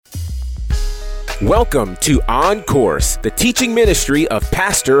Welcome to On Course, the teaching ministry of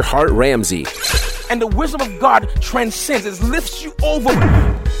Pastor Hart Ramsey. And the wisdom of God transcends, it lifts you over.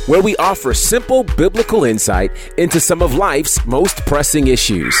 Where we offer simple biblical insight into some of life's most pressing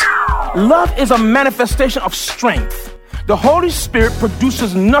issues. Love is a manifestation of strength. The Holy Spirit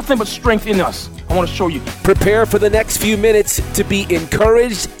produces nothing but strength in us. I want to show you. Prepare for the next few minutes to be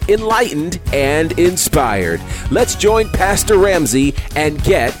encouraged, enlightened, and inspired. Let's join Pastor Ramsey and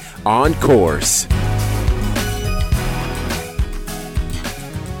get on course.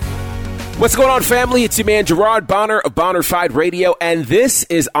 What's going on, family? It's your man Gerard Bonner of Bonnerfied Radio, and this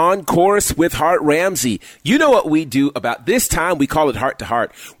is On Course with Hart Ramsey. You know what we do about this time? We call it Heart to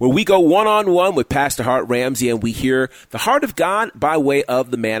Heart, where we go one-on-one with Pastor Hart Ramsey, and we hear the heart of God by way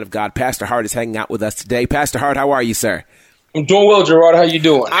of the man of God. Pastor Hart is hanging out with us today. Pastor Hart, how are you, sir? I'm doing well, Gerard. How you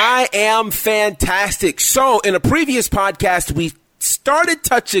doing? I am fantastic. So, in a previous podcast, we started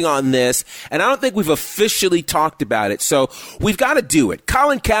touching on this, and I don't think we've officially talked about it, so we've got to do it.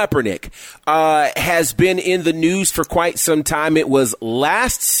 Colin Kaepernick has been in the news for quite some time. It was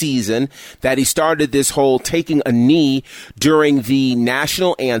last season that he started this whole taking a knee during the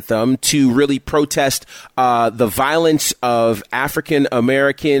national anthem to really protest the violence of African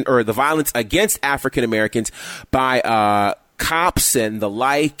American, or the violence against African Americans by cops and the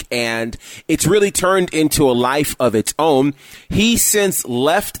like, and it's really turned into a life of its own. He since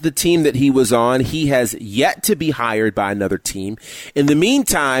left the team that he was on. He has yet to be hired by another team. In the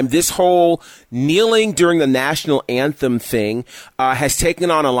meantime, this whole kneeling during the national anthem thing has taken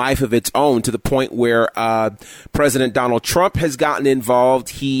on a life of its own, to the point where President Donald Trump has gotten involved.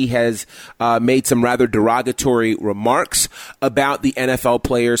 He has made some rather derogatory remarks about the NFL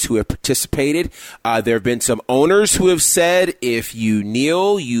players who have participated. There have been some owners who have said, if you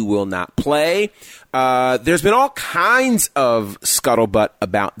kneel, you will not play. There's been all kinds of scuttlebutt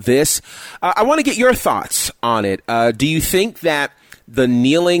about this. I want to get your thoughts on it. Do you think that the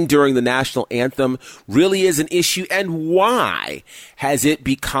kneeling during the national anthem really is an issue, and why has it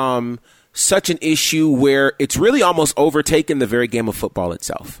become such an issue where it's really almost overtaken the very game of football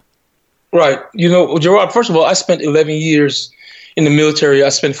itself? Right. You know, Gerard, first of all, I spent 11 years in the military. I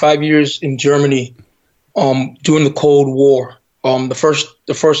spent 5 years in Germany during the Cold War. The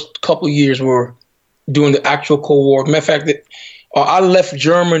first couple of years were during the actual Cold War. Matter of fact, I left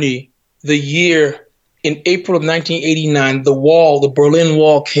Germany the year in April of 1989. The Berlin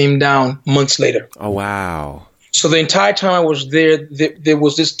Wall came down months later. Oh, wow. So the entire time I was there, there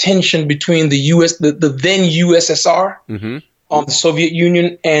was this tension between the U.S., the then USSR, the Soviet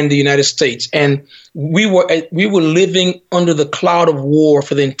Union, and the United States, and we were living under the cloud of war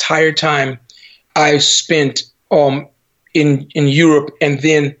for the entire time I spent in Europe, and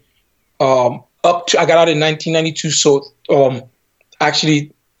then I got out in 1992. So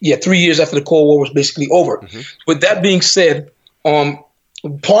 3 years after the Cold War was basically over. With that being said,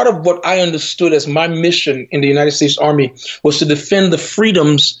 part of what I understood as my mission in the United States Army was to defend the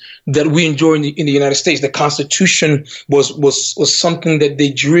freedoms that we enjoy in the United States. The Constitution was something that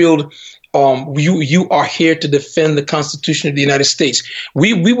they drilled. You are here to defend the Constitution of the United States.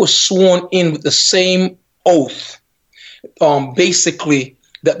 We were sworn in with the same oath, basically,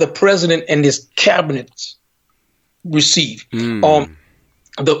 that the president and his cabinet receive.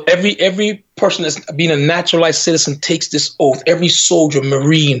 Every person that's being a naturalized citizen takes this oath. Every soldier,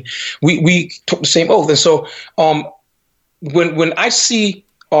 Marine, we took the same oath. And so when I see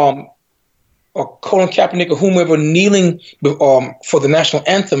Colin Kaepernick or whomever kneeling for the national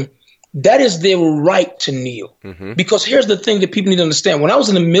anthem, that is their right to kneel. Because here's the thing that people need to understand. When I was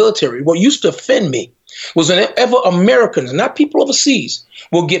in the military, what used to offend me was whenever Americans, not people overseas,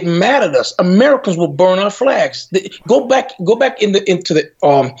 will get mad at us, Americans will burn our flags. Go back into the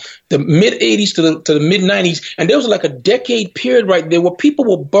mid 80s to the mid 90s, and there was like a decade period right there where people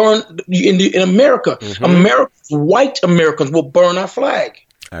will burn in America. White Americans will burn our flag.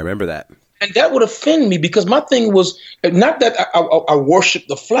 I remember that. And that would offend me, because my thing was not that I worship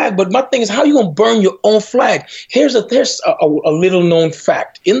the flag, but my thing is, how are you going to burn your own flag? There's a little known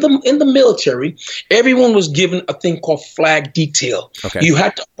fact. In the military, everyone was given a thing called flag detail. Okay. You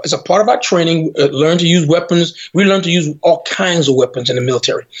had to, as a part of our training, learn to use weapons. We learned to use all kinds of weapons in the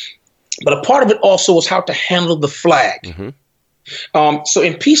military. But a part of it also was how to handle the flag. So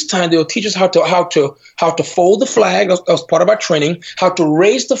in peacetime, they'll teach us how to fold the flag. That was part of our training. How to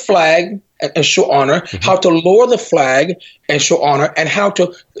raise the flag and show honor. How to lower the flag and show honor, and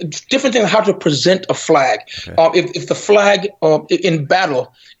different things. How to present a flag. Okay. If the flag in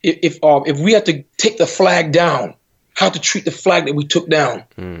battle, if we had to take the flag down, how to treat the flag that we took down.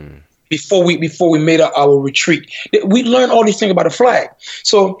 before we made our retreat. We learned all these things about the flag.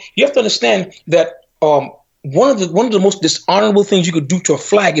 So you have to understand that one of the most dishonorable things you could do to a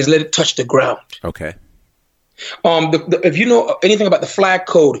flag is let it touch the ground. Okay. If you know anything about the flag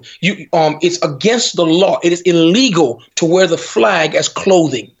code, it's against the law. It is illegal to wear the flag as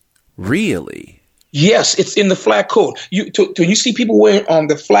clothing. Really? Yes, it's in the flag code. You see people wearing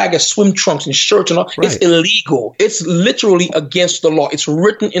the flag as swim trunks and shirts and all. Right. It's illegal. It's literally against the law. It's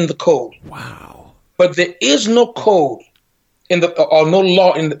written in the code. Wow. But there is no code or no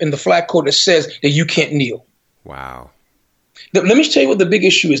law in the flag code that says that you can't kneel. Wow. Let me tell you what the big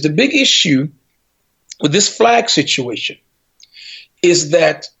issue is. The big issue with this flag situation is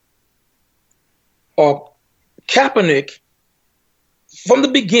that Kaepernick, from the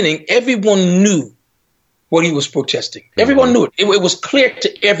beginning, everyone knew what he was protesting. Everyone knew it. It was clear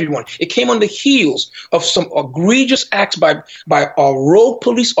to everyone. It came on the heels of some egregious acts by rogue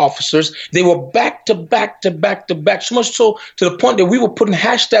police officers. They were back to back, so much so to the point that we were putting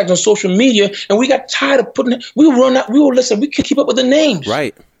hashtags on social media, and we got tired of putting it. We could keep up with the names.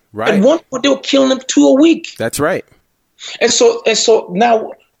 Right. At one point, they were killing them 2 a week. That's right. And so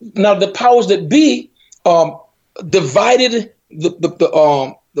now the powers that be divided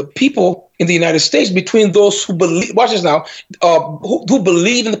the people in the United States between those who believe. Watch this now. Who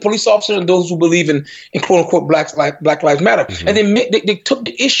believe in the police officers and those who believe in quote unquote Black Lives Matter. Mm-hmm. And they took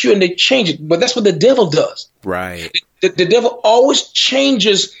the issue and they changed it. But that's what the devil does. Right. The devil always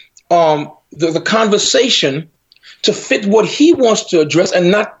changes the conversation to fit what he wants to address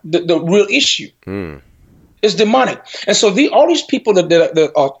and not the real issue. Mm. It's demonic. And so all these people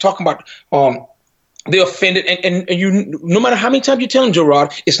that are talking about they're offended, and you, no matter how many times you tell them,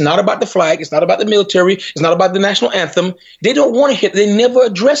 Gerard, it's not about the flag, it's not about the military, it's not about the national anthem. They don't want to hear. They never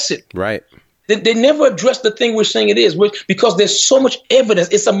address it. Right. They never address the thing we're saying it is, because there's so much evidence.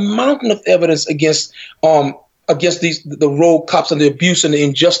 It's a mountain of evidence against the rogue cops and the abuse and the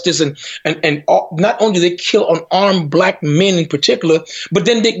injustice, and not only do they kill unarmed black men in particular, but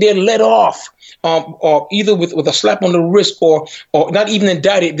then they're let off. Or either with a slap on the wrist, or not even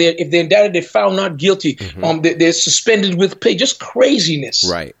indicted. If they're indicted, they're found not guilty. Mm-hmm. They're suspended with pay. Just craziness.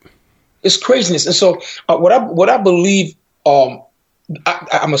 Right. It's craziness. And so what I believe,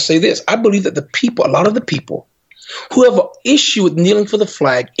 I must say this. I believe that a lot of the people who have an issue with kneeling for the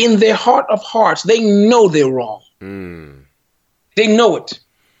flag, in their heart of hearts, they know they're wrong. Mm. They know it.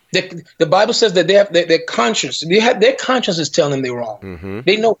 The Bible says that they have their conscience. Their conscience is telling them they're wrong. Mm-hmm.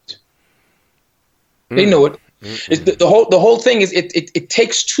 They know it. They know it. Mm-hmm. The whole thing is it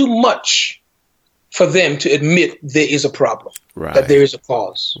takes too much for them to admit there is a problem, right, that there is a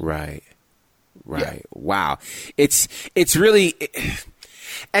cause. Right. Yeah. Wow. It's really,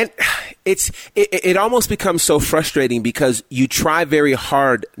 and it almost becomes so frustrating because you try very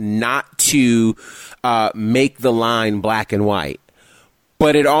hard not to make the line black and white.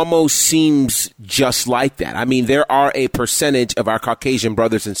 But it almost seems just like that. I mean, there are a percentage of our Caucasian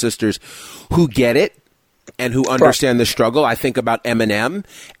brothers and sisters who get it and who understand the struggle. I think about Eminem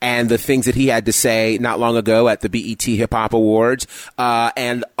and the things that he had to say not long ago at the BET Hip Hop Awards.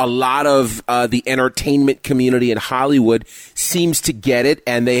 And a lot of the entertainment community in Hollywood seems to get it,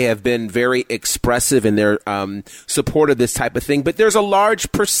 and they have been very expressive in their support of this type of thing. But there's a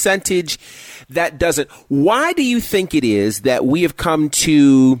large percentage that doesn't. Why do you think it is that we have come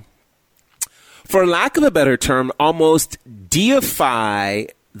to, for lack of a better term, almost deify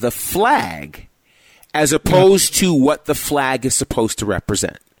the flag as opposed to what the flag is supposed to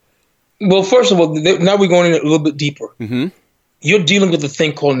represent? Well, first of all, now we're going in a little bit deeper. Mm-hmm. You're dealing with a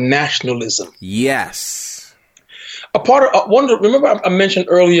thing called nationalism. Yes. Remember I mentioned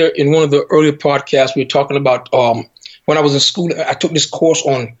earlier in one of the earlier podcasts, we were talking about when I was in school, I took this course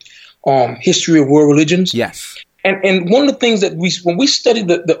on history of world religions. Yes. And one of the things that when we studied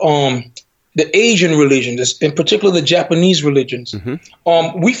the Asian religions, in particular the Japanese religions,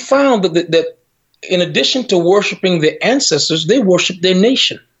 mm-hmm. We found that in addition to worshiping their ancestors, they worship their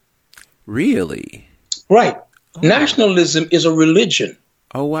nation. Really? Right. Oh. Nationalism is a religion.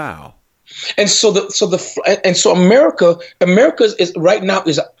 Oh, wow. And so America is right now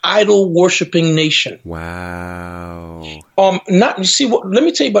is an idol worshiping nation. Wow. Let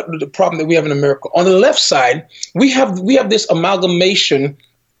me tell you about the problem that we have in America. On the left side, we have this amalgamation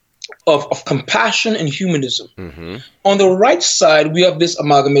of compassion and humanism. Mm-hmm. On the right side, we have this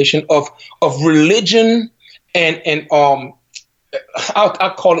amalgamation of religion and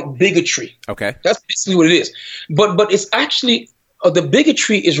I'll call it bigotry. Okay, that's basically what it is. But it's actually the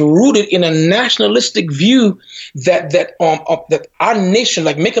bigotry is rooted in a nationalistic view that our nation,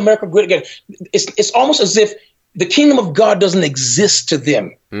 like Make America Great Again, it's almost as if the kingdom of God doesn't exist to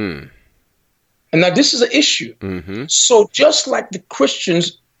them. Mm. And now this is an issue. So just like the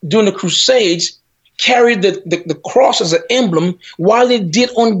Christians during the Crusades carried the cross as an emblem, while they did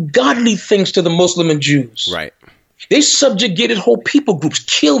ungodly things to the Muslim and Jews. Right. They subjugated whole people groups,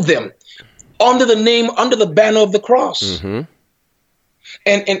 killed them under the banner of the cross. And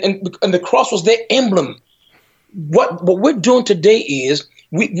the cross was their emblem. What we're doing today is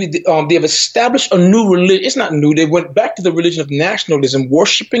they have established a new religion. It's not new. They went back to the religion of nationalism,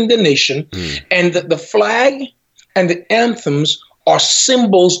 worshiping the nation, and the flag and the anthems are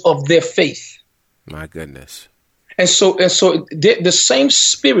symbols of their faith. My goodness. And so the same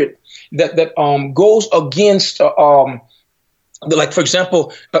spirit that goes against like, for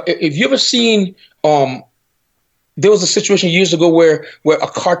example, if you ever seen there was a situation years ago where a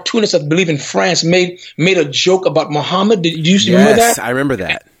cartoonist, I believe in France, made a joke about Muhammad. Did you remember that? Yes, I remember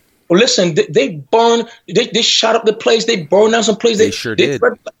that. Well, listen, they shot up the place, they burned down some place. They sure did.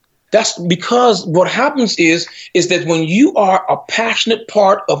 That's because what happens is that when you are a passionate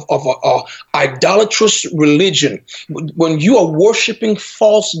part of a idolatrous religion, when you are worshiping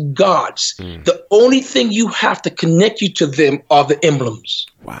false gods, the only thing you have to connect you to them are the emblems.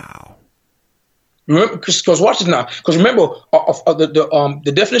 Wow. Remember, because watch this now. Because remember,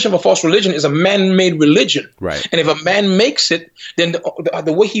 the definition of a false religion is a man-made religion. Right. And if a man makes it, then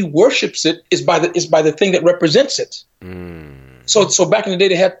the way he worships it is by the thing that represents it. So back in the day,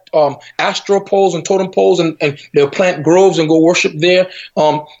 they had astral poles and totem poles, and they'll plant groves and go worship there.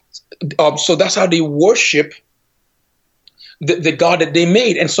 So that's how they worship the God that they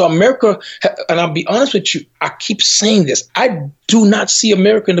made. And so America, and I'll be honest with you, I keep saying this, I do not see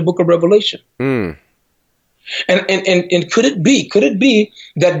America in the book of Revelation. And could it be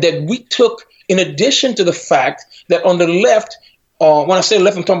that we took, in addition to the fact that on the left, when I say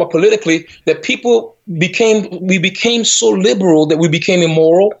left, I'm talking about politically, that we became so liberal that we became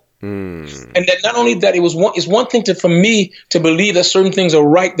immoral. And that not only that, it's one thing for me to believe that certain things are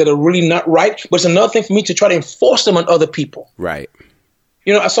right that are really not right, but it's another thing for me to try to enforce them on other people. Right.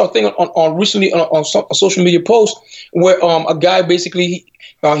 You know, I saw a thing recently on a social media post where a guy basically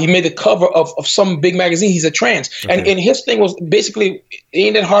he made the cover of some big magazine. He's a trans, and his thing was basically, it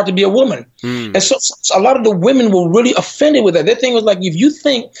ain't that hard to be a woman. And so a lot of the women were really offended with that. Their thing was like, if you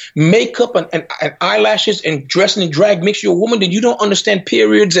think makeup and eyelashes and dressing and drag makes you a woman, then you don't understand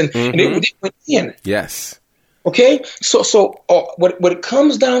periods and they went in. Yes. Okay, so what it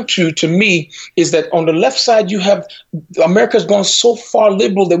comes down to me is that on the left side you have America's gone so far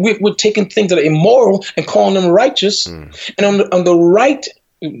liberal that we're taking things that are immoral and calling them righteous, and on the right,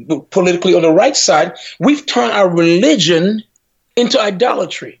 politically on the right side, we've turned our religion into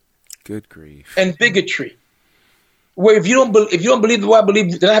idolatry. Good grief. And bigotry. Where if you don't believe the way I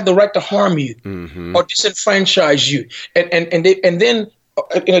believe, then I have the right to harm you or disenfranchise you, and then.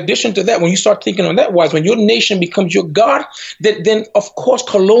 In addition to that, when you start thinking on that wise, when your nation becomes your God, then of course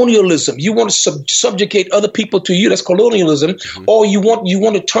colonialism. You want to subjugate other people to you. That's colonialism. Or you want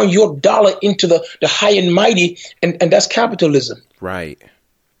to turn your dollar into the high and mighty, and that's capitalism. Right.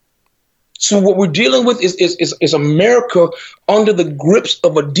 So what we're dealing with is America under the grips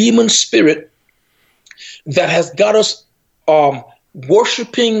of a demon spirit that has got us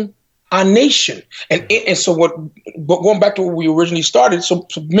worshiping our nation. And so going back to what we originally started, so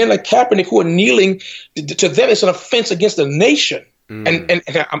men like Kaepernick who are kneeling, to them it's an offense against the nation. And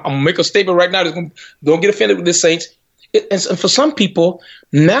I'm going to make a statement right now. Don't get offended with this, saints. And for some people,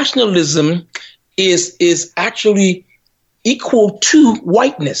 nationalism is actually equal to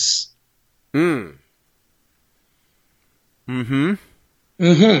whiteness. And so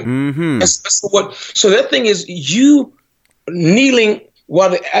that thing is, you kneeling while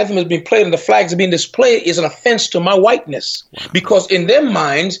the anthem is being played and the flags are being displayed is an offense to my whiteness. Wow. Because in their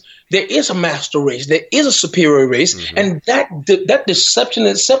minds, there is a master race, there is a superior race, and that deception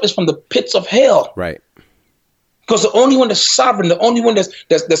itself is from the pits of hell. Right. Because the only one that's sovereign, the only one that's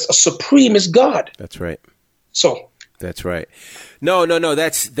a supreme is God. That's right. So that's right. No.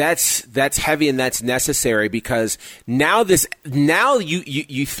 That's heavy and that's necessary, because now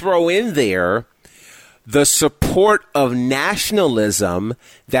you throw in there the support of nationalism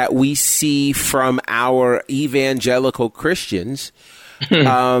that we see from our evangelical Christians.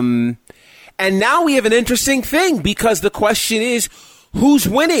 And now we have an interesting thing, because the question is, who's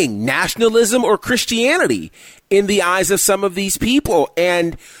winning, nationalism or Christianity, in the eyes of some of these people?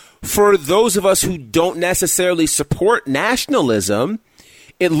 And for those of us who don't necessarily support nationalism,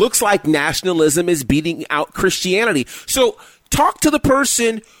 it looks like nationalism is beating out Christianity. So talk to the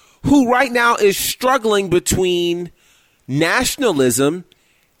person who right now is struggling between nationalism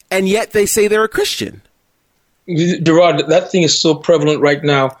and yet they say they're a Christian. Gerard, that thing is so prevalent right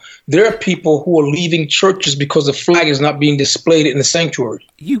now. There are people who are leaving churches because the flag is not being displayed in the sanctuary.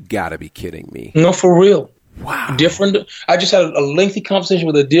 You gotta be kidding me. No, for real. Wow. I just had a lengthy conversation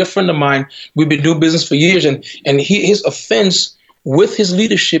with a dear friend of mine. We've been doing business for years, and his offense with his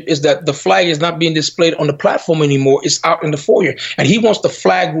leadership is that the flag is not being displayed on the platform anymore. It's out in the foyer, and he wants the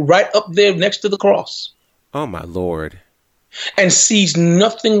flag right up there next to the cross. Oh, my Lord. And sees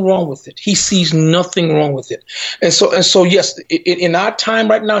nothing wrong with it. He sees nothing wrong with it. And so yes, in our time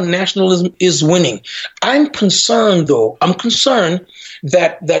right now, nationalism is winning. I'm concerned, though. I'm concerned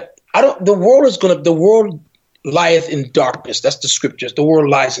that the world lieth in darkness. That's the scriptures. The world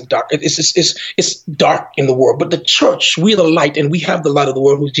lies in dark. It's dark in the world. But the church, we are the light, and we have the light of the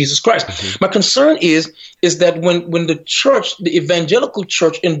world, who is Jesus Christ. Mm-hmm. My concern is that when the church, the evangelical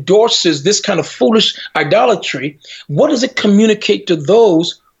church, endorses this kind of foolish idolatry, what does it communicate to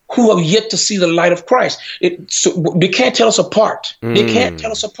those who have yet to see the light of Christ? They can't tell us apart. They can't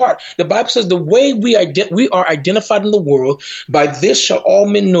tell us apart. The Bible says the way we are identified in the world, by this shall all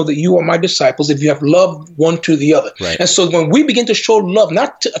men know that you are my disciples, if you have loved one to the other. Right. And so when we begin to show love,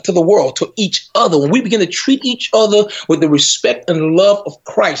 not to the world, to each other, when we begin to treat each other with the respect and love of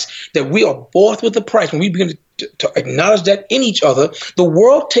Christ, that we are bought with the price, when we begin to acknowledge that in each other, the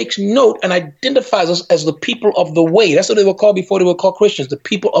world takes note and identifies us as the people of the way. That's what they were called before they were called Christians, the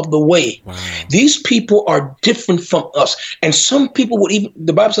people of the way. Wow. These people are different from us. And some people would even,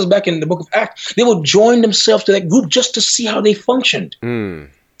 the Bible says back in the book of Acts, they would join themselves to that group just to see how they functioned.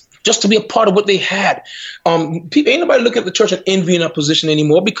 Just to be a part of what they had. Ain't nobody looking at the church and envying our position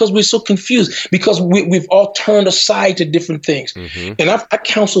anymore, because we're so confused, because we've all turned aside to different things. Mm-hmm. And I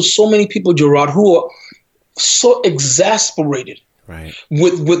counsel so many people, Gerard, who are so exasperated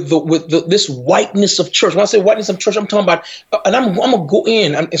with this whiteness of church. When I say whiteness of church, I'm talking about, and I'm going to go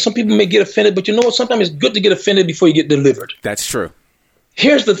in, and some people may get offended, but you know what? Sometimes it's good to get offended before you get delivered. That's true.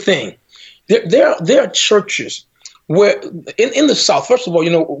 Here's the thing. There are churches where, in the South, first of all,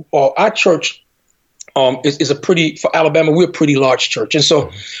 you know, our church is a pretty, for Alabama, we're a pretty large church. And so,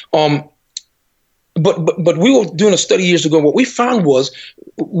 but we were doing a study years ago. What we found was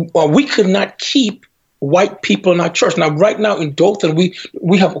we could not keep white people in our church. Now, right now in Dothan, we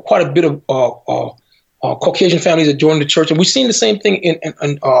have quite a bit of Caucasian families that join the church, and we've seen the same thing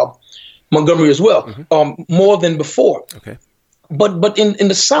in Montgomery as well, more than before. Okay, but in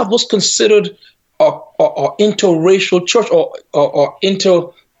the South, what's considered a interracial church or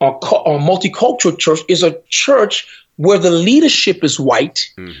multicultural church is a church where the leadership is white,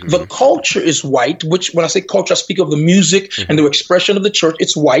 the culture is white, which when I say culture, I speak of the music and the expression of the church,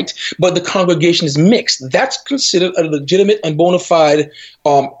 it's white, but the congregation is mixed. That's considered a legitimate and bona fide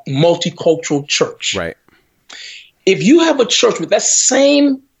multicultural church. Right. If you have a church with that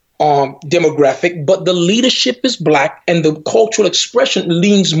same demographic, but the leadership is black and the cultural expression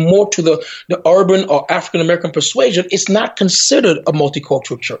leans more to the urban or African-American persuasion, it's not considered a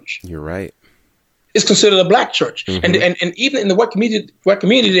multicultural church. You're right. It's considered a black church. And even in the white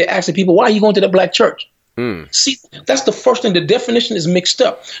community, they ask the people, why are you going to that black church? See, that's the first thing. The definition is mixed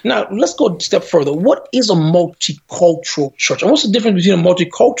up. Now, let's go a step further. What is a multicultural church? And what's the difference between a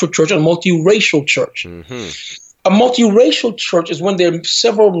multicultural church and a multiracial church? A multiracial church is when there are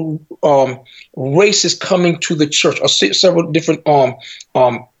several races coming to the church, or several different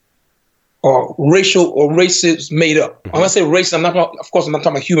racial or races made up. When I say race, I'm not talking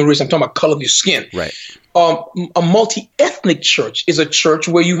about human race. I'm talking about color of your skin. Right. A multi-ethnic church is a church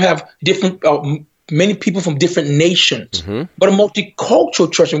where you have different, many people from different nations. But a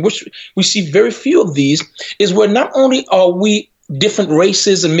multicultural church, in which we see very few of these, is where not only are we different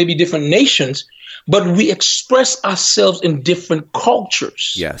races and maybe different nations, but we express ourselves in different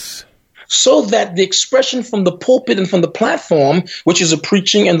cultures. Yes. So that the expression from the pulpit and from the platform, which is the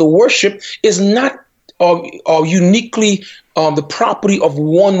preaching and the worship, is not uniquely the property of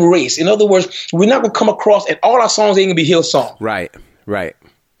one race. In other words, we're not going to come across, and all our songs ain't going to be Hillsong. Right, right.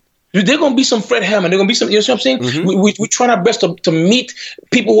 There are going to be some Fred Hammond. There are going to be some, you know what I'm saying? We try our best to meet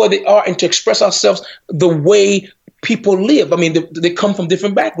people where they are and to express ourselves the way people live. I mean, they come from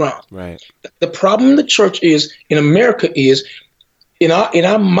different backgrounds. Right. The problem in the church is, in America, is in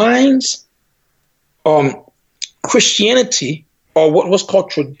our minds, Christianity, or what was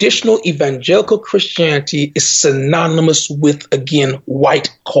called traditional evangelical Christianity, is synonymous with, again, white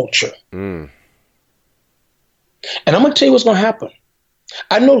culture. And I'm going to tell you what's going to happen.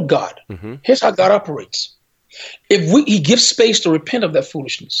 I know God. Here's how God operates. He gives space to repent of that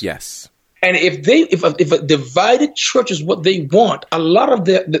foolishness. Yes. And if a divided church is what they want, a lot of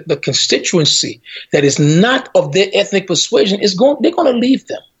the constituency that is not of their ethnic persuasion they're going to leave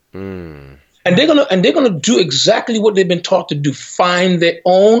them. And they're gonna do exactly what they've been taught to do: find their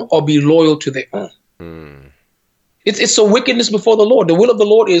own or be loyal to their own. It's a wickedness before the Lord. The will of the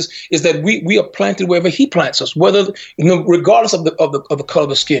Lord is that we are planted wherever He plants us, regardless of the color of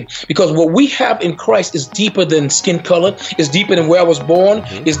the skin. Because what we have in Christ is deeper than skin color. It's deeper than where I was born.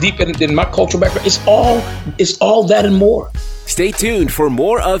 It's deeper than my cultural background. It's all that and more. Stay tuned for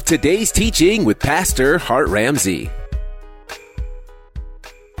more of today's teaching with Pastor Hart Ramsey.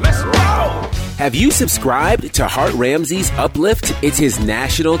 Let's roll! Have you subscribed to Hart Ramsey's Uplift? It's his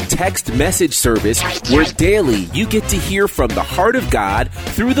national text message service where daily you get to hear from the heart of God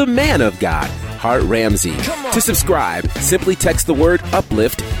through the man of God, Hart Ramsey. To subscribe, simply text the word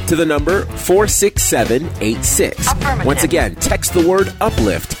uplift to the number 46786. Once again, text the word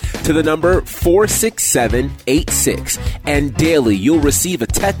uplift to the number 46786. And daily you'll receive a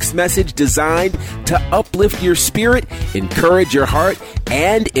text message designed to uplift your spirit, encourage your heart,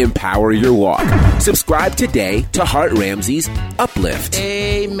 and empower your walk. Subscribe today to Hart Ramsey's Uplift.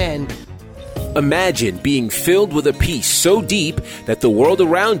 Amen. Imagine being filled with a peace so deep that the world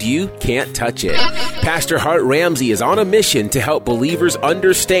around you can't touch it. Pastor Hart Ramsey is on a mission to help believers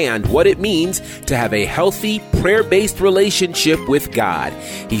understand what it means to have a healthy, prayer-based relationship with God.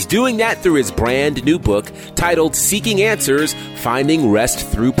 He's doing that through his brand new book titled Seeking Answers, Finding Rest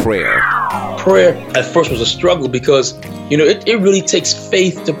Through Prayer. Prayer at first was a struggle because, it really takes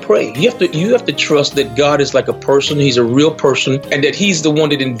faith to pray. You have to trust that God is like a person. He's a real person, and that He's the one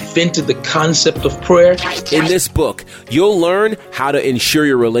that invented the concept of prayer. In this book, you'll learn how to ensure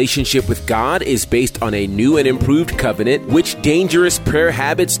your relationship with God is based on a new and improved covenant, which dangerous prayer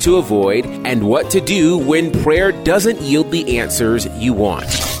habits to avoid, and what to do when prayer doesn't yield the answers you want.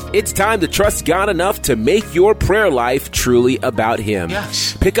 It's time to trust God enough to make your prayer life truly about Him.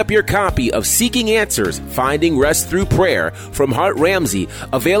 Yes. Pick up your copy of Seeking Answers, Finding Rest Through Prayer from Hart Ramsey,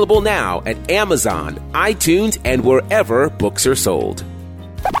 available now at Amazon, iTunes, and wherever books are sold.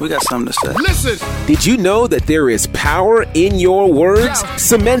 We got something to say. Listen! Did you know that there is power in your words?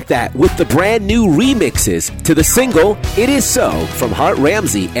 Cement that with the brand new remixes to the single It Is So from Hart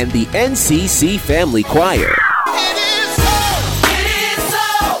Ramsey and the NCC Family Choir.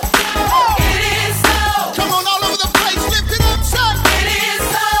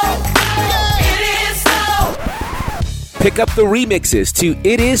 Pick up the remixes to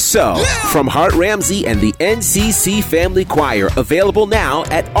It Is So from Hart Ramsey and the NCC Family Choir, available now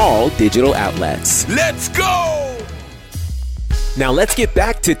at all digital outlets. Let's go! Now let's get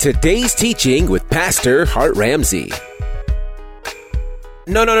back to today's teaching with Pastor Hart Ramsey.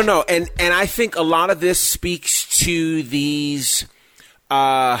 No. And I think a lot of this speaks to these,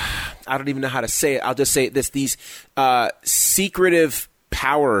 I don't even know how to say it. I'll just say this, these secretive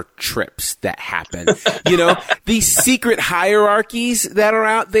power trips that happen, these secret hierarchies that are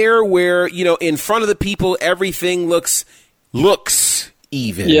out there where, in front of the people, everything looks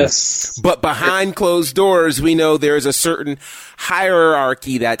even. Yes. But behind closed doors, we know there's a certain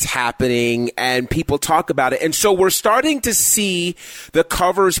hierarchy that's happening and people talk about it. And so we're starting to see the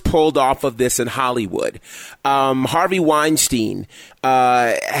covers pulled off of this in Hollywood. Harvey Weinstein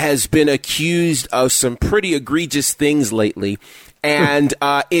has been accused of some pretty egregious things lately. And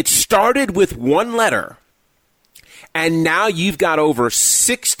it started with one letter. And now you've got over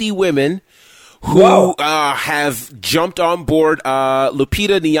 60 women who have jumped on board.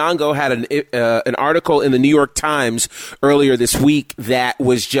 Lupita Nyong'o had an article in the New York Times earlier this week that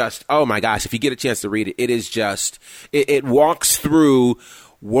was just, oh my gosh, if you get a chance to read it, it is just, it walks through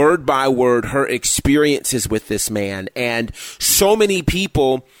word by word her experiences with this man. And so many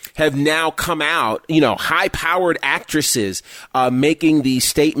people have now come out, high-powered actresses making these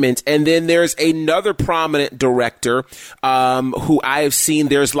statements. And then there's another prominent director who I have seen.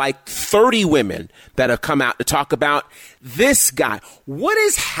 There's like 30 women that have come out to talk about this guy. What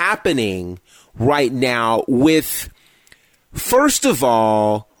is happening right now with, first of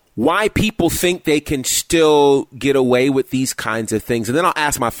all, why people think they can still get away with these kinds of things? And then I'll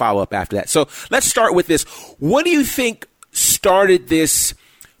ask my follow-up after that. So let's start with this. What do you think started this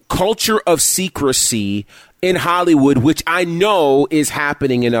culture of secrecy in Hollywood, which I know is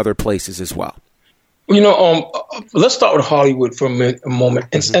happening in other places as well? Let's start with Hollywood for a moment.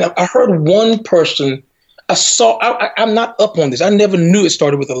 And I heard one person, I'm not up on this. I never knew it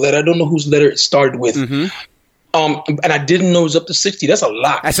started with a letter. I don't know whose letter it started with. And I didn't know it was up to 60. That's a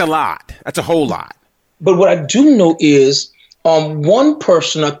lot. That's a lot. That's a whole lot. But what I do know is one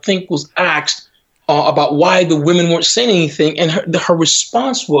person, I think, was asked about why the women weren't saying anything. And her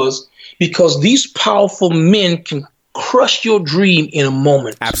response was, because these powerful men can crush your dream in a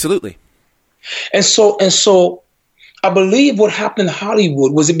moment. Absolutely. And so I believe what happened in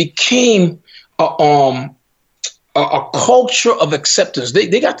Hollywood was it became a culture of acceptance.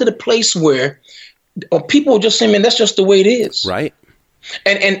 They got to the place where people just say, man, that's just the way it is. Right.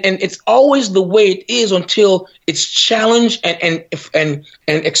 And it's always the way it is until it's challenged and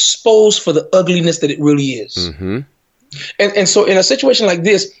exposed for the ugliness that it really is. Mm-hmm. And so in a situation like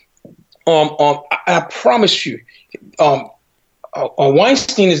this, I promise you,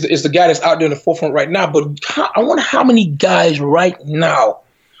 Weinstein is the guy that's out there in the forefront right now. But I wonder how many guys right now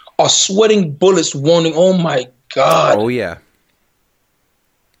are sweating bullets, wondering, "Oh my God!" Oh yeah.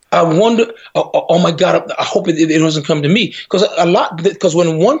 I wonder. Oh my God! I hope it doesn't come to me, because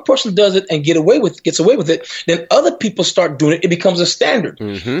when one person does it and gets away with it, then other people start doing it. It becomes a standard.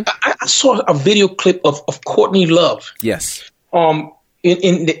 Mm-hmm. I saw a video clip of Courtney Love. Yes.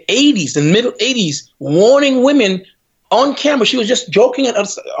 In the 80s, the middle 80s, warning women on camera. She was just joking.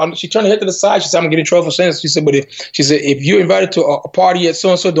 She turned her head to the side. She said, "I'm gonna get in trouble for saying this." She said, if you're invited to a party at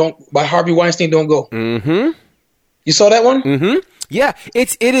so and so, by Harvey Weinstein, don't go." Mm-hmm. You saw that one? Mm-hmm. Yeah,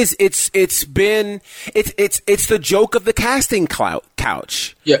 it's the joke of the casting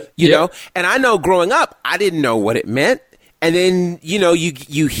couch. Yeah, you know. And I know growing up, I didn't know what it meant, and then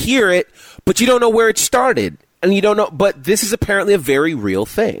you hear it, but you don't know where it started, and you don't know. But this is apparently a very real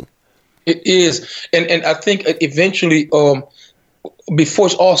thing. It is, and I think eventually, before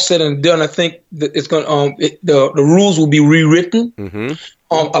it's all said and done, I think that it's going the rules will be rewritten. Mm-hmm.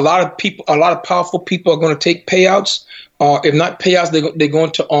 A lot of powerful people are going to take payouts. If not payouts, they're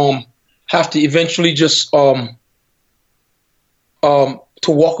going to have to eventually just to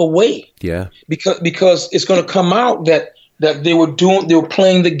walk away. Yeah, because it's going to come out that they were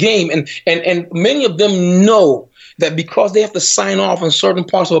playing the game, and many of them know that because they have to sign off on certain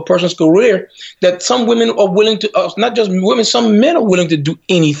parts of a person's career, that some women are willing to, not just women, some men are willing to do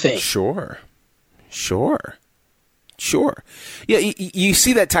anything. Sure. Yeah, you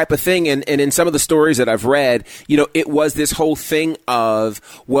see that type of thing, and in some of the stories that I've read, it was this whole thing of,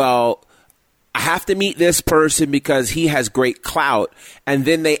 well, I have to meet this person because he has great clout, and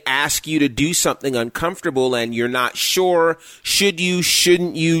then they ask you to do something uncomfortable, and you're not sure, should you,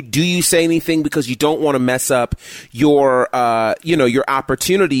 shouldn't you, do you say anything because you don't want to mess up your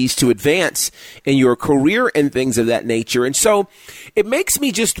opportunities to advance in your career and things of that nature. And so it makes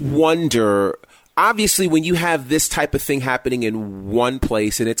me just wonder, obviously, when you have this type of thing happening in one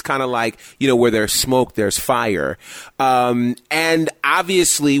place, and it's kind of like, where there's smoke, there's fire. And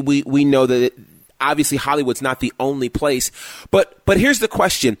obviously, we know that obviously Hollywood's not the only place. But here's the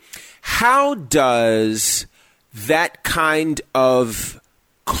question. How does that kind of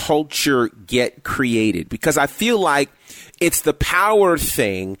culture get created? Because I feel like it's the power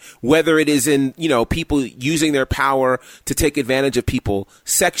thing, whether it is in, people using their power to take advantage of people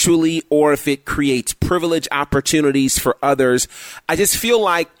sexually, or if it creates privilege opportunities for others. I just feel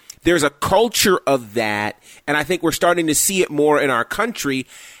like there's a culture of that, and I think we're starting to see it more in our country.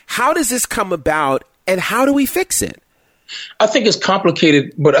 How does this come about, and how do we fix it? I think it's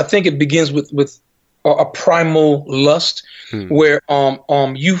complicated, but I think it begins with a primal lust, where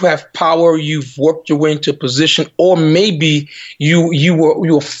you have power, you've worked your way into a position, or maybe you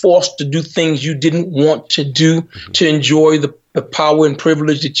were forced to do things you didn't want to do to enjoy the power and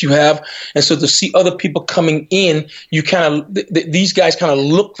privilege that you have. And so to see other people coming in, you these guys kind of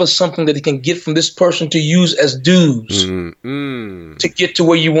look for something that they can get from this person to use as dues to get to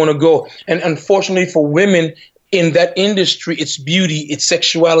where you want to go. And unfortunately for women, in that industry, it's beauty, it's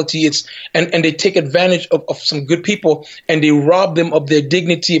sexuality, and they take advantage of some good people, and they rob them of their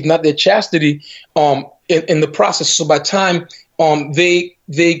dignity, if not their chastity, in the process. So by the time they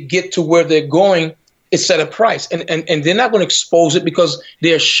get to where they're going, it's at a price, and they're not going to expose it because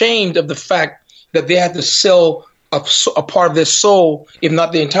they're ashamed of the fact that they had to sell a part of their soul, if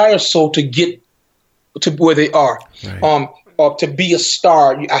not the entire soul, to get to where they are. Right. Or to be a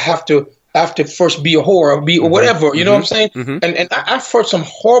star, I have to first be a whore or whatever, you know what I'm saying? Mm-hmm. And I've heard some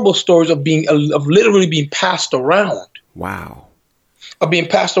horrible stories of literally being passed around. Wow. Of being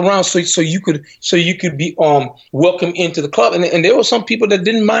passed around so you could be welcomed into the club. And there were some people that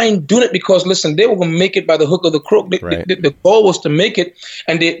didn't mind doing it because, listen, they were going to make it by the hook or the crook. Right. The goal was to make it,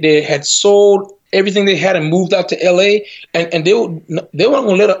 and they had sold everything they had and moved out to L.A. and they weren't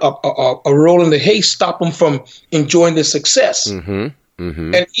going to let a roll in the hay stop them from enjoying their success. Mm-hmm.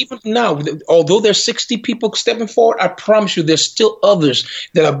 Mm-hmm. And even now, although there's 60 people stepping forward, I promise you there's still others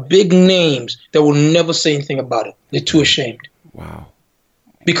that are big names that will never say anything about it. They're too ashamed. Wow.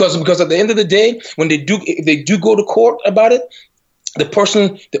 Because at the end of the day, when if they do go to court about it, the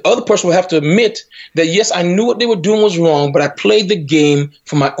other person will have to admit that, yes, I knew what they were doing was wrong, but I played the game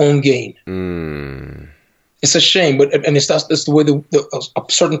for my own gain. It's a shame, but that's the way a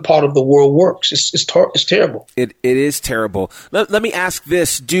certain part of the world works. It's terrible. It is terrible. Let me ask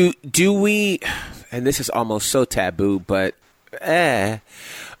this: Do we? And this is almost so taboo, but does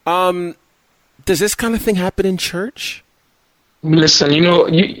this kind of thing happen in church? Listen, you know,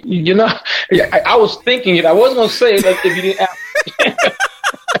 I was thinking it. I wasn't going to say it if you didn't ask.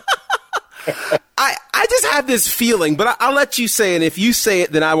 I just have this feeling, but I'll let you say it. If you say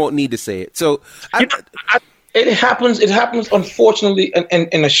it, then I won't need to say it. So it happens. It happens, unfortunately,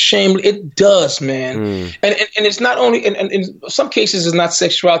 and a shame. It does, man. And it's not only. And in some cases, it's not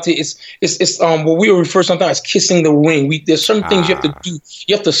sexuality. It's what we refer sometimes as kissing the ring. There's certain things you have to do.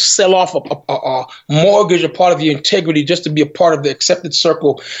 You have to sell off a mortgage, a part of your integrity, just to be a part of the accepted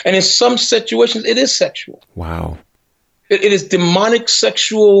circle. And in some situations, it is sexual. Wow. It is demonic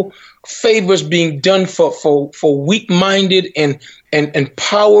sexual favors being done for weak-minded and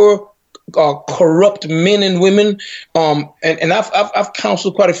power corrupt men and women. And I've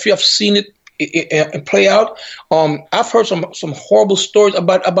counseled quite a few. I've seen it play out. I've heard some horrible stories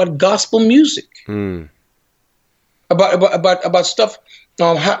about gospel music, about stuff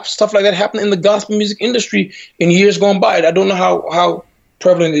like that happening in the gospel music industry in years gone by. I don't know how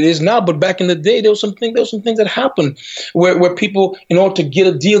prevalent it is now, but back in the day, there was some things that happened where people, in order to get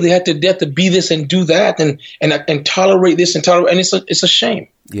a deal, they had to be this and do that and tolerate this and tolerate, and it's a shame.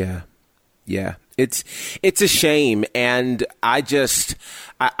 Yeah, it's a shame, and I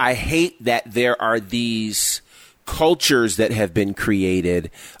hate that there are these cultures that have been created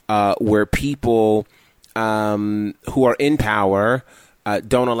where people who are in power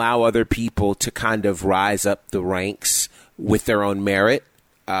don't allow other people to kind of rise up the ranks with their own merit.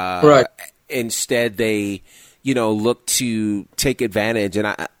 Right. Instead, they, look to take advantage, and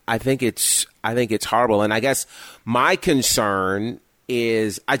I think it's horrible. And I guess my concern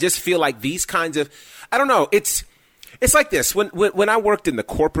is I just feel like these kinds of, I don't know, it's like this. When I worked in the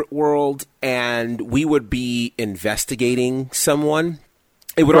corporate world and we would be investigating someone,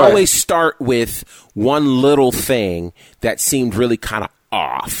 it would always start with one little thing that seemed really kind of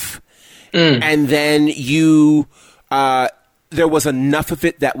off, and then there was enough of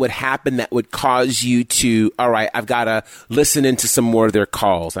it that would happen that would cause you to, all right, I've got to listen into some more of their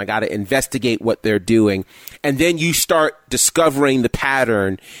calls. I got to investigate what they're doing. And then you start discovering the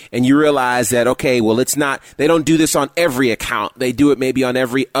pattern and you realize that, okay, well, they don't do this on every account. They do it maybe on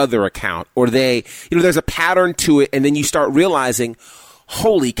every other account, or there's a pattern to it. And then you start realizing,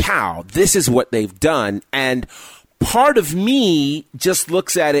 holy cow, this is what they've done. And part of me just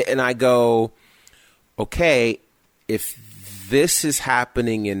looks at it and I go, okay, if this is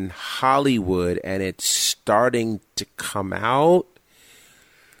happening in Hollywood and it's starting to come out,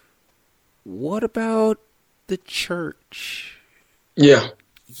 what about the church? Yeah.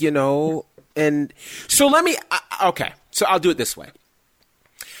 And so so I'll do it this way.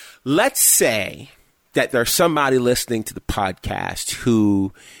 Let's say that there's somebody listening to the podcast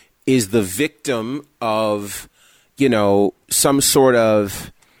who is the victim of, some sort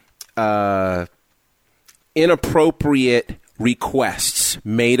of inappropriate requests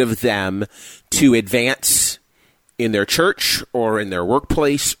made of them to advance in their church or in their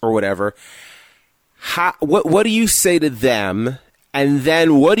workplace or whatever. What do you say to them? And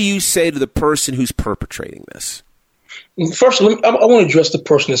then what do you say to the person who's perpetrating this? First, I want to address the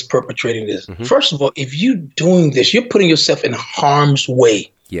person that's perpetrating this. Mm-hmm. First of all, if you're doing this, you're putting yourself in harm's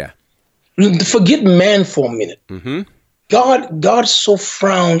way. Yeah. Forget man for a minute. Mm-hmm. God so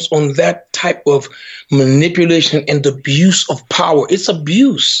frowns on that type of manipulation and abuse of power. It's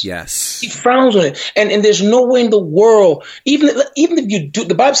abuse. Yes. He frowns on it. And there's no way in the world, even if you do,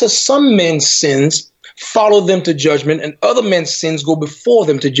 the Bible says some men's sins follow them to judgment and other men's sins go before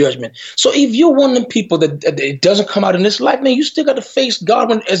them to judgment. So if you're one of the people that it doesn't come out in this life, man, you still got to face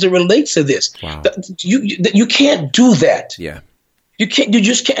God as it relates to this. Wow. You can't do that. Yeah. You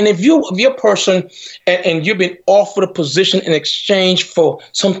just can't. And if you're a person and you've been offered a position in exchange for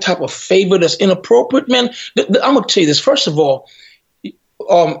some type of favor that's inappropriate, man, I'm going to tell you this. First of all,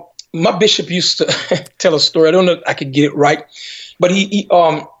 my bishop used to tell a story. I don't know if I could get it right, but he's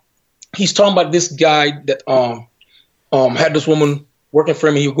talking about this guy that had this woman working for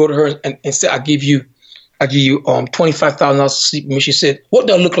him, and he would go to her and say, I give you $25,000 to sleep with me. She said, what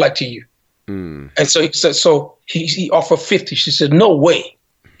do I look like to you? And so he said, he offered 50. She said, no way.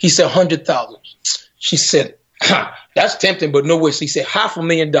 He said 100,000. She said, that's tempting, but no way. So he said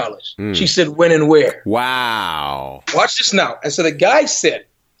 $500,000. She said, when and where? Wow. Watch this now. And so the guy said,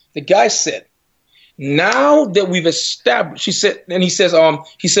 now that we've established, she said, and he says, after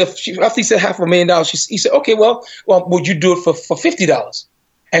he said $500,000, he said, okay, well, would you do it for $50?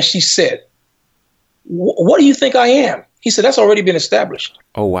 And she said, what do you think I am? He said, that's already been established.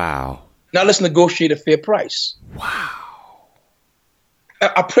 Oh, wow. Now let's negotiate a fair price. Wow.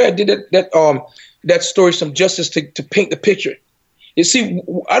 I pray I did that story some justice to paint the picture. You see,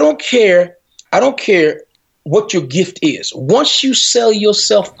 I don't care what your gift is. Once you sell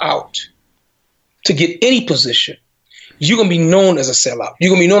yourself out to get any position, you're going to be known as a sellout.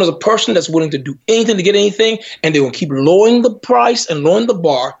 You're going to be known as a person that's willing to do anything to get anything, and they're going to keep lowering the price and lowering the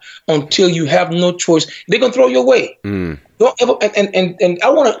bar until you have no choice. They're going to throw you away. Don't ever, and I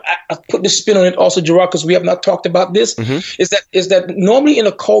want to put this spin on it also, Gerard, because we have not talked about this, is that normally in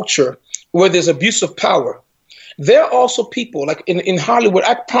a culture where there's abuse of power, there are also people, like in Hollywood,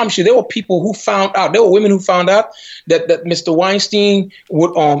 I promise you, there were people who found out, there were women who found out that Mr. Weinstein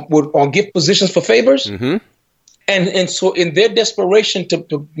would give positions for favors. And so in their desperation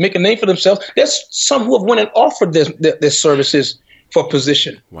to make a name for themselves, there's some who have went and offered their services for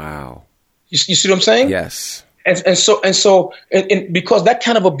position. Wow. You see what I'm saying? Yes. And so because that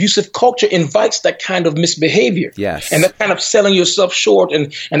kind of abusive culture invites that kind of misbehavior. Yes. And that kind of selling yourself short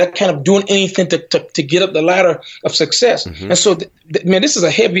and that kind of doing anything to get up the ladder of success. And so, man, this is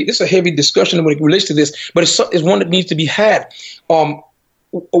a heavy discussion when it relates to this, but it's one that needs to be had.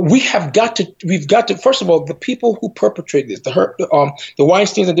 We've got to, first of all, the people who perpetrate this, the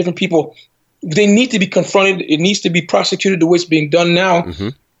Weinsteins and different people, they need to be confronted. It needs to be prosecuted the way it's being done now.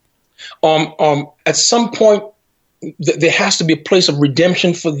 At some point, there has to be a place of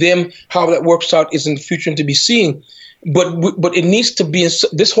redemption for them. How that works out is in the future and to be seen. But it needs to be,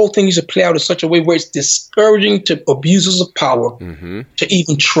 this whole thing needs to play out in such a way where it's discouraging to abusers of power to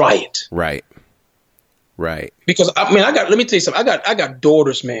even try it. Right. Right. Because let me tell you something. I got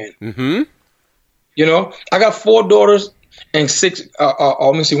daughters, man. You know, I got 4 daughters and 6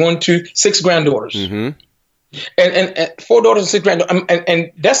 granddaughters. And 4 daughters and 6 granddaughters.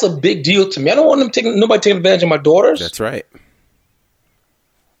 And that's a big deal to me. I don't want nobody taking advantage of my daughters. That's right.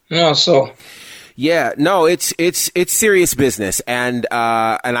 No, so. Yeah, no, it's serious business, and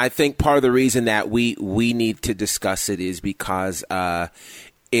I think part of the reason that we need to discuss it is because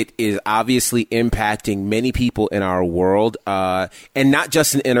it is obviously impacting many people in our world, and not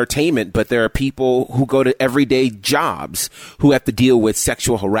just in entertainment, but there are people who go to everyday jobs who have to deal with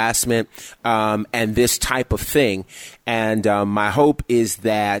sexual harassment and this type of thing. And my hope is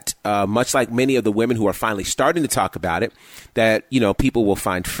that, much like many of the women who are finally starting to talk about it, that, you know, people will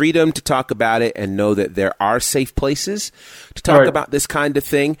find freedom to talk about it and know that there are safe places to talk about this kind of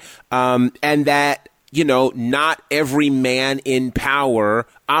thing, and that, you know, not every man in power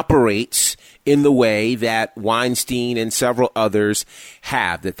operates in the way that Weinstein and several others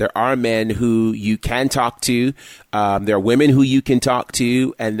have, that there are men who you can talk to, there are women who you can talk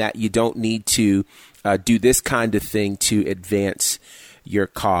to, and that you don't need to do this kind of thing to advance your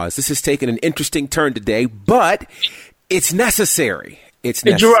cause. This has taken an interesting turn today, but it's necessary. It's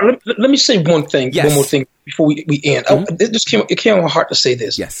necessary. Hey, Gerard, let me say one more thing before we end. It came on my heart to say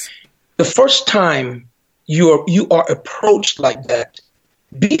this. Yes. The first time you are approached like that,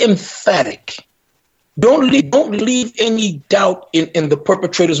 be emphatic. Don't leave any doubt in the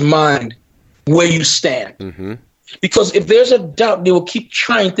perpetrator's mind where you stand. Because if there's a doubt, they will keep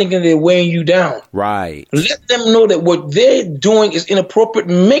trying, thinking they're weighing you down. Right. Let them know that what they're doing is inappropriate.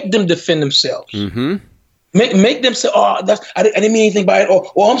 Make them defend themselves. Make them say, "Oh, I didn't mean anything by it," or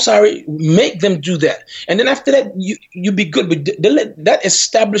 "I'm sorry." Make them do that, and then after that, you be good. But that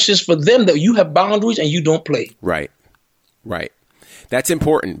establishes for them that you have boundaries and you don't play. Right. That's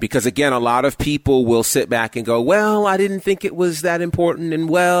important because, again, a lot of people will sit back and go, "Well, I didn't think it was that important," and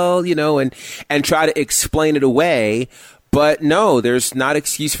well, you know, and try to explain it away. But no, there's not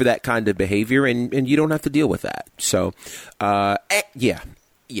excuse for that kind of behavior, and you don't have to deal with that. So, yeah.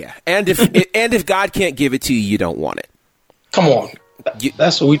 And if God can't give it to you, you don't want it. Come on.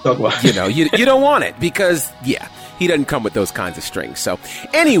 That's what we talk about. You know, you don't want it because, he doesn't come with those kinds of strings. So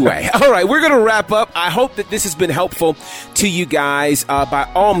anyway, all right, we're going to wrap up. I hope that this has been helpful to you guys.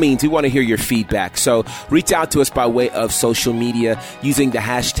 By all means, we want to hear your feedback. So reach out to us by way of social media using the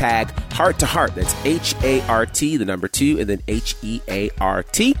hashtag Heart to Heart. That's HART, the number 2, and then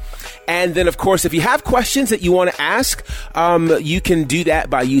HEART. And then, of course, if you have questions that you want to ask, you can do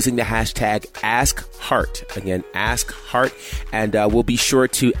that by using the hashtag AskHeart. Again, AskHeart. And we'll be sure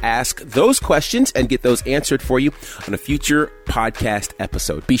to ask those questions and get those answered for you on a future podcast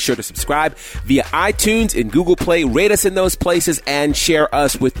episode. Be sure to subscribe via iTunes and Google Play. Rate us in those places and share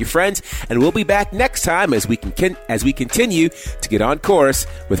us with your friends. And we'll be back next time as we continue to get on course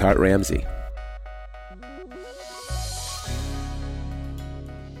with Hart Ramsey.